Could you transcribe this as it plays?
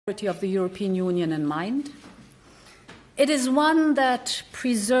of the European Union in mind. It is one that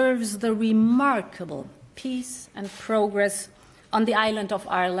preserves the remarkable peace and progress on the island of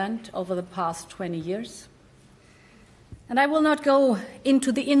Ireland over the past 20 years. And I will not go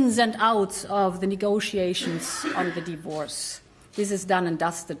into the ins and outs of the negotiations on the divorce. This is done and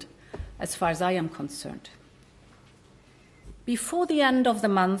dusted as far as I am concerned. Before the end of the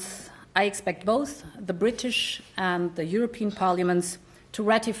month, I expect both the British and the European Parliaments to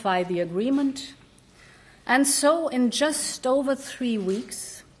ratify the agreement. And so in just over 3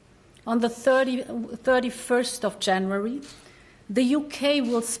 weeks, on the 31st of January, the UK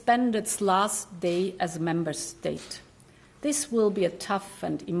will spend its last day as a member state. This will be a tough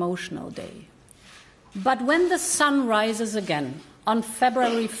and emotional day. But when the sun rises again on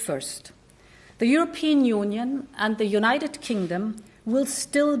February 1st, the European Union and the United Kingdom will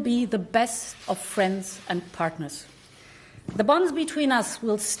still be the best of friends and partners. The bonds between us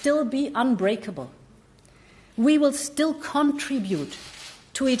will still be unbreakable. We will still contribute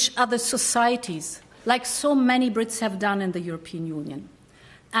to each other's societies, like so many Brits have done in the European Union,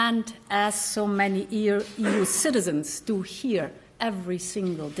 and as so many EU citizens do here every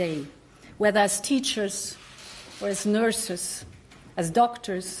single day, whether as teachers or as nurses, as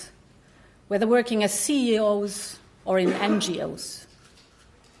doctors, whether working as CEOs or in NGOs.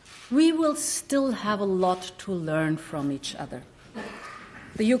 We will still have a lot to learn from each other.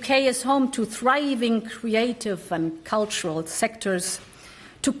 The UK is home to thriving creative and cultural sectors,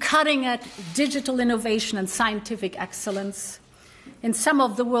 to cutting-edge digital innovation and scientific excellence, in some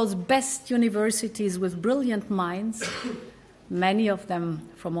of the world's best universities with brilliant minds, many of them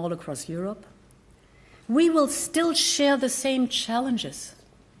from all across Europe. We will still share the same challenges,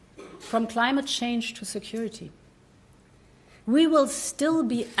 from climate change to security. We will still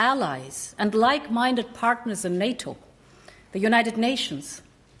be allies and like-minded partners in NATO, the United Nations,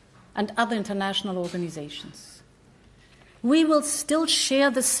 and other international organizations. We will still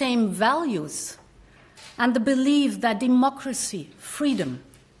share the same values and the belief that democracy, freedom,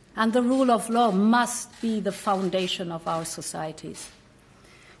 and the rule of law must be the foundation of our societies.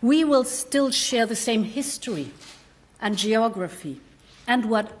 We will still share the same history and geography, and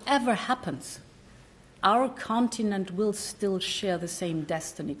whatever happens, our continent will still share the same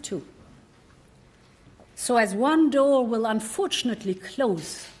destiny too. So as one door will unfortunately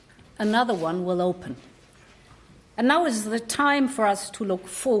close, another one will open. And now is the time for us to look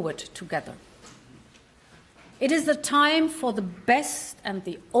forward together. It is the time for the best and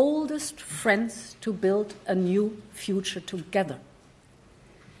the oldest friends to build a new future together.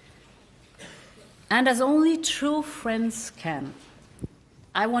 And as only true friends can,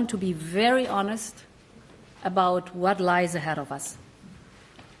 I want to be very honest about what lies ahead of us.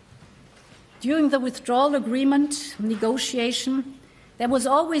 During the withdrawal agreement negotiation, there was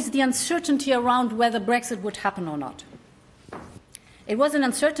always the uncertainty around whether Brexit would happen or not. It was an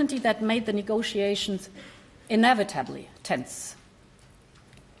uncertainty that made the negotiations inevitably tense.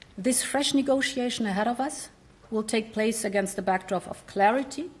 This fresh negotiation ahead of us will take place against the backdrop of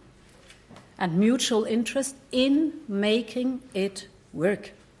clarity and mutual interest in making it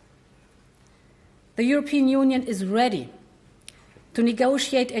work. The European Union is ready to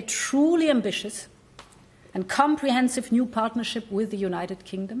negotiate a truly ambitious and comprehensive new partnership with the United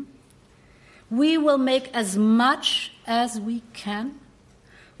Kingdom. We will make as much as we can.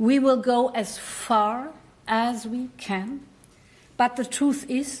 We will go as far as we can. But the truth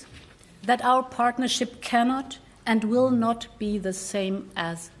is that our partnership cannot and will not be the same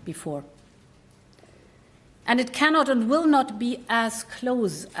as before. And it cannot and will not be as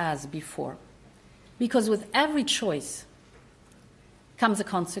close as before, because with every choice comes a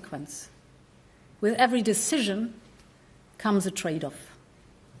consequence. With every decision comes a trade-off.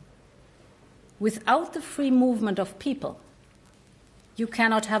 Without the free movement of people, you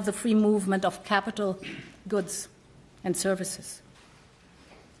cannot have the free movement of capital, goods, and services.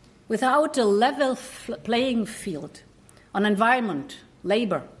 Without a level playing field on environment,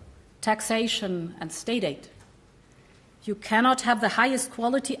 labor, taxation, and state aid, you cannot have the highest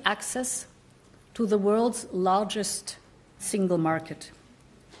quality access to the world's largest single market.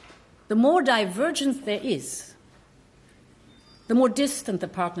 The more divergence there is, the more distant the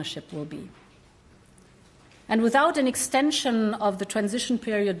partnership will be. And without an extension of the transition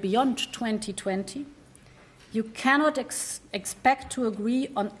period beyond 2020, you cannot expect to agree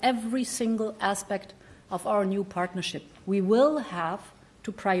on every single aspect of our new partnership. We will have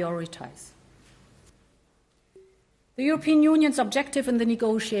to prioritize. The European Union's objective in the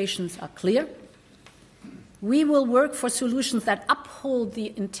negotiations are clear. We will work for solutions that uphold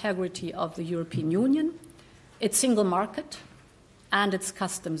the integrity of the European Union, its single market, and its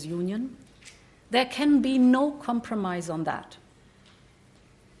customs union. There can be no compromise on that.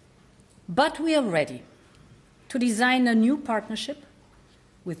 But we are ready to design a new partnership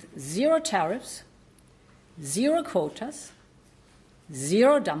with zero tariffs, zero quotas,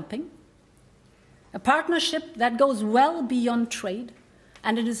 zero dumping, a partnership that goes well beyond trade,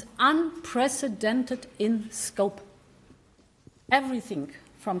 and it is unprecedented in scope. Everything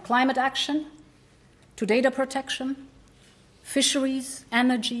from climate action to data protection, fisheries,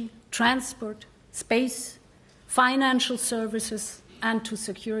 energy, transport, space, financial services, and to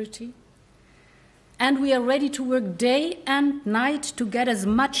security. And we are ready to work day and night to get as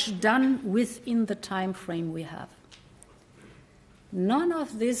much done within the time frame we have. None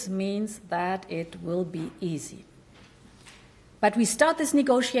of this means that it will be easy. But we start this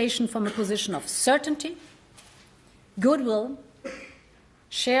negotiation from a position of certainty, goodwill,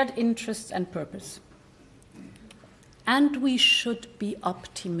 shared interests and purpose. And we should be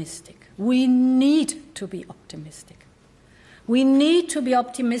optimistic. We need to be optimistic. We need to be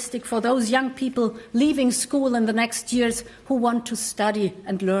optimistic for those young people leaving school in the next years who want to study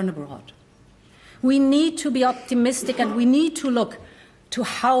and learn abroad. We need to be optimistic, and we need to look to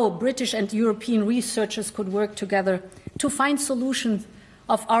how British and European researchers could work together to find solutions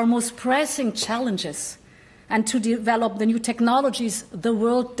of our most pressing challenges and to develop the new technologies the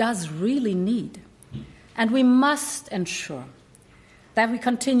world does really need. And we must ensure that we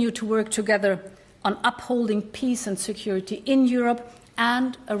continue to work together on upholding peace and security in Europe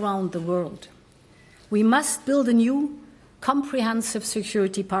and around the world. We must build a new, comprehensive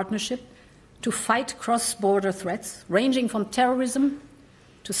security partnership to fight cross-border threats, ranging from terrorism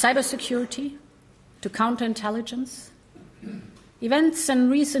to cybersecurity to counterintelligence. Events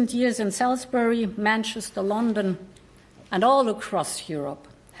in recent years in Salisbury, Manchester, London, and all across Europe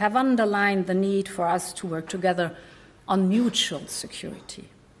have underlined the need for us to work together on mutual security.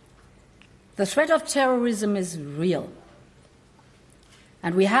 The threat of terrorism is real,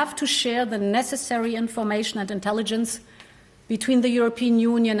 and we have to share the necessary information and intelligence between the European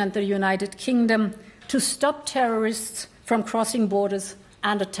Union and the United Kingdom to stop terrorists from crossing borders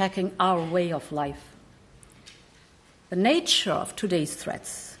and attacking our way of life. The nature of today's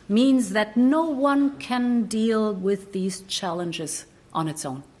threats means that no one can deal with these challenges on its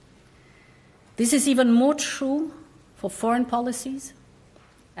own. This is even more true for foreign policies,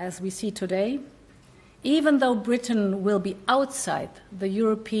 as we see today, even though Britain will be outside the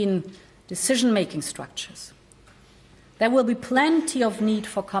European decision-making structures. There will be plenty of need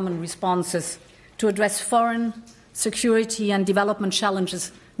for common responses to address foreign, security and development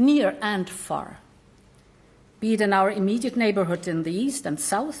challenges near and far, be it in our immediate neighbourhood in the east and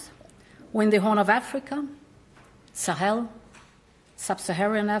south, or in the Horn of Africa, Sahel,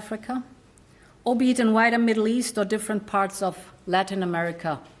 Sub-Saharan Africa, or be it in wider Middle East or different parts of Latin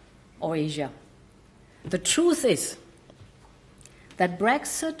America or Asia. The truth is that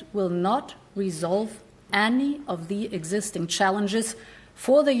Brexit will not resolve any of the existing challenges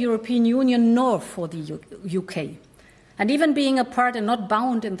for the European Union nor for the UK. And even being a part and not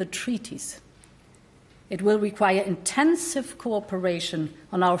bound in the treaties, it will require intensive cooperation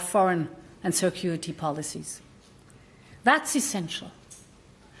on our foreign and security policies. That's essential.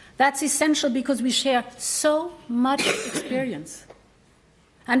 That's essential because we share so much experience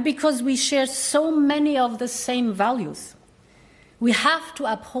and because we share so many of the same values. We have to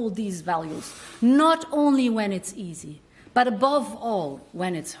uphold these values, not only when it's easy, but above all,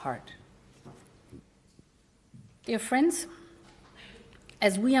 when it's hard. Dear friends,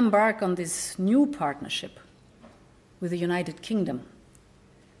 as we embark on this new partnership with the United Kingdom,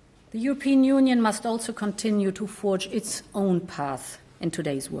 the European Union must also continue to forge its own path in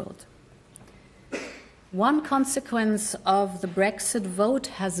today's world. One consequence of the Brexit vote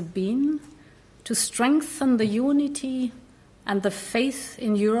has been to strengthen the unity and the faith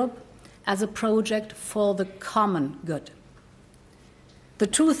in Europe as a project for the common good. The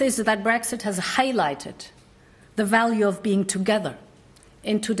truth is that Brexit has highlighted the value of being together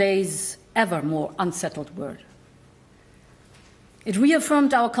in today's ever more unsettled world. It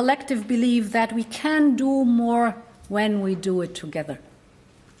reaffirmed our collective belief that we can do more when we do it together.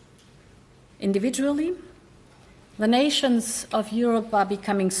 Individually, the nations of Europe are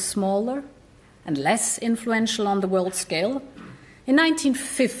becoming smaller and less influential on the world scale. In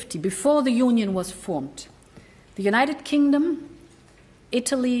 1950, before the Union was formed, the United Kingdom,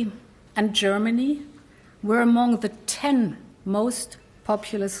 Italy, and Germany were among the 10 most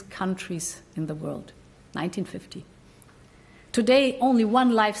populous countries in the world. 1950. Today, only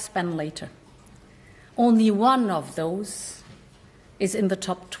one lifespan later, only one of those is in the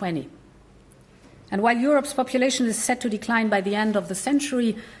top 20. And while Europe's population is set to decline by the end of the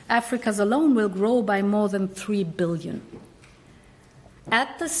century, Africa's alone will grow by more than 3 billion.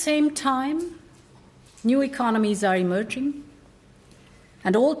 At the same time, new economies are emerging,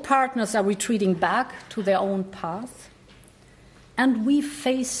 and old partners are retreating back to their own path, and we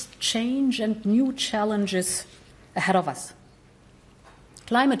face change and new challenges ahead of us.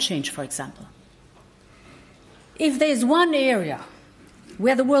 Climate change, for example. If there is one area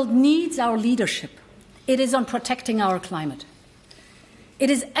where the world needs our leadership, it is on protecting our climate. It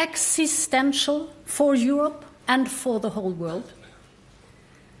is existential for Europe and for the whole world.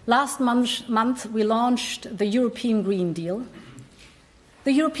 Last month, we launched the European Green Deal.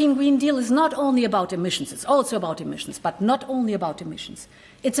 The European Green Deal is not only about emissions, it's also about emissions, but not only about emissions.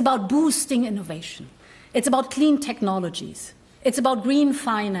 It's about boosting innovation. It's about clean technologies. It's about green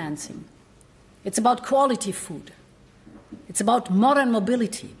financing. It's about quality food. It's about modern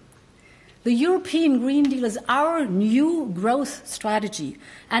mobility. The European Green Deal is our new growth strategy,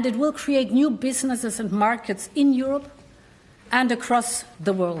 and it will create new businesses and markets in Europe and across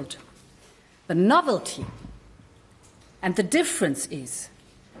the world. The novelty and the difference is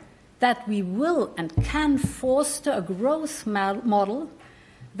that we will and can foster a growth model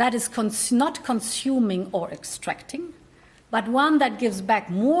that is not consuming or extracting, but one that gives back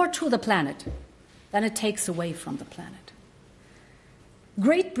more to the planet than it takes away from the planet.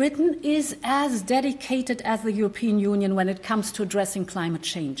 Great Britain is as dedicated as the European Union when it comes to addressing climate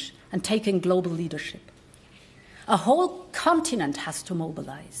change and taking global leadership. A whole continent has to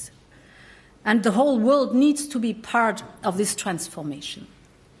mobilize, and the whole world needs to be part of this transformation.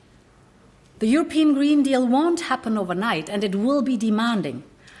 The European Green Deal won't happen overnight, and it will be demanding,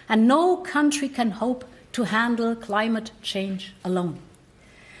 and no country can hope to handle climate change alone.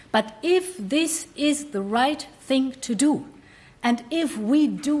 But if this is the right thing to do, and if we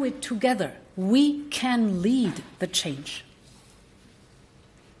do it together, we can lead the change.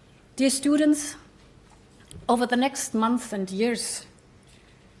 Dear students, over the next months and years,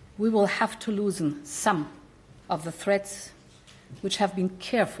 we will have to loosen some of the threads which have been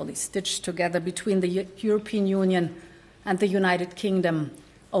carefully stitched together between the European Union and the United Kingdom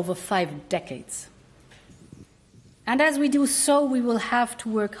over 5 decades. And as we do so, we will have to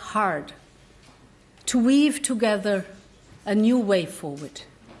work hard to weave together a new way forward.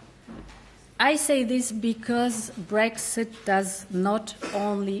 I say this because Brexit does not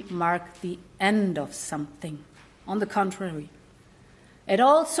only mark the end of something. On the contrary, it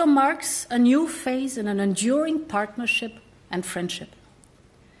also marks a new phase in an enduring partnership and friendship.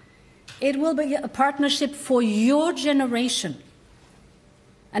 It will be a partnership for your generation,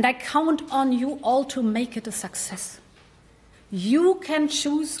 and I count on you all to make it a success. You can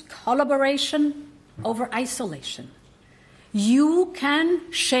choose collaboration over isolation. You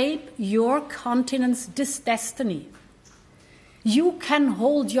can shape your continent's destiny. You can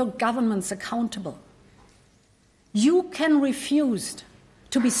hold your governments accountable. You can refuse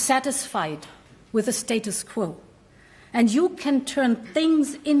to be satisfied with the status quo. And you can turn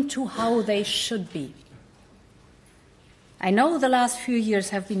things into how they should be. I know the last few years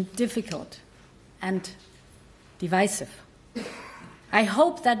have been difficult and divisive. I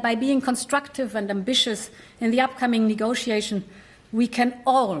hope that by being constructive and ambitious in the upcoming negotiation, we can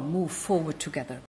all move forward together.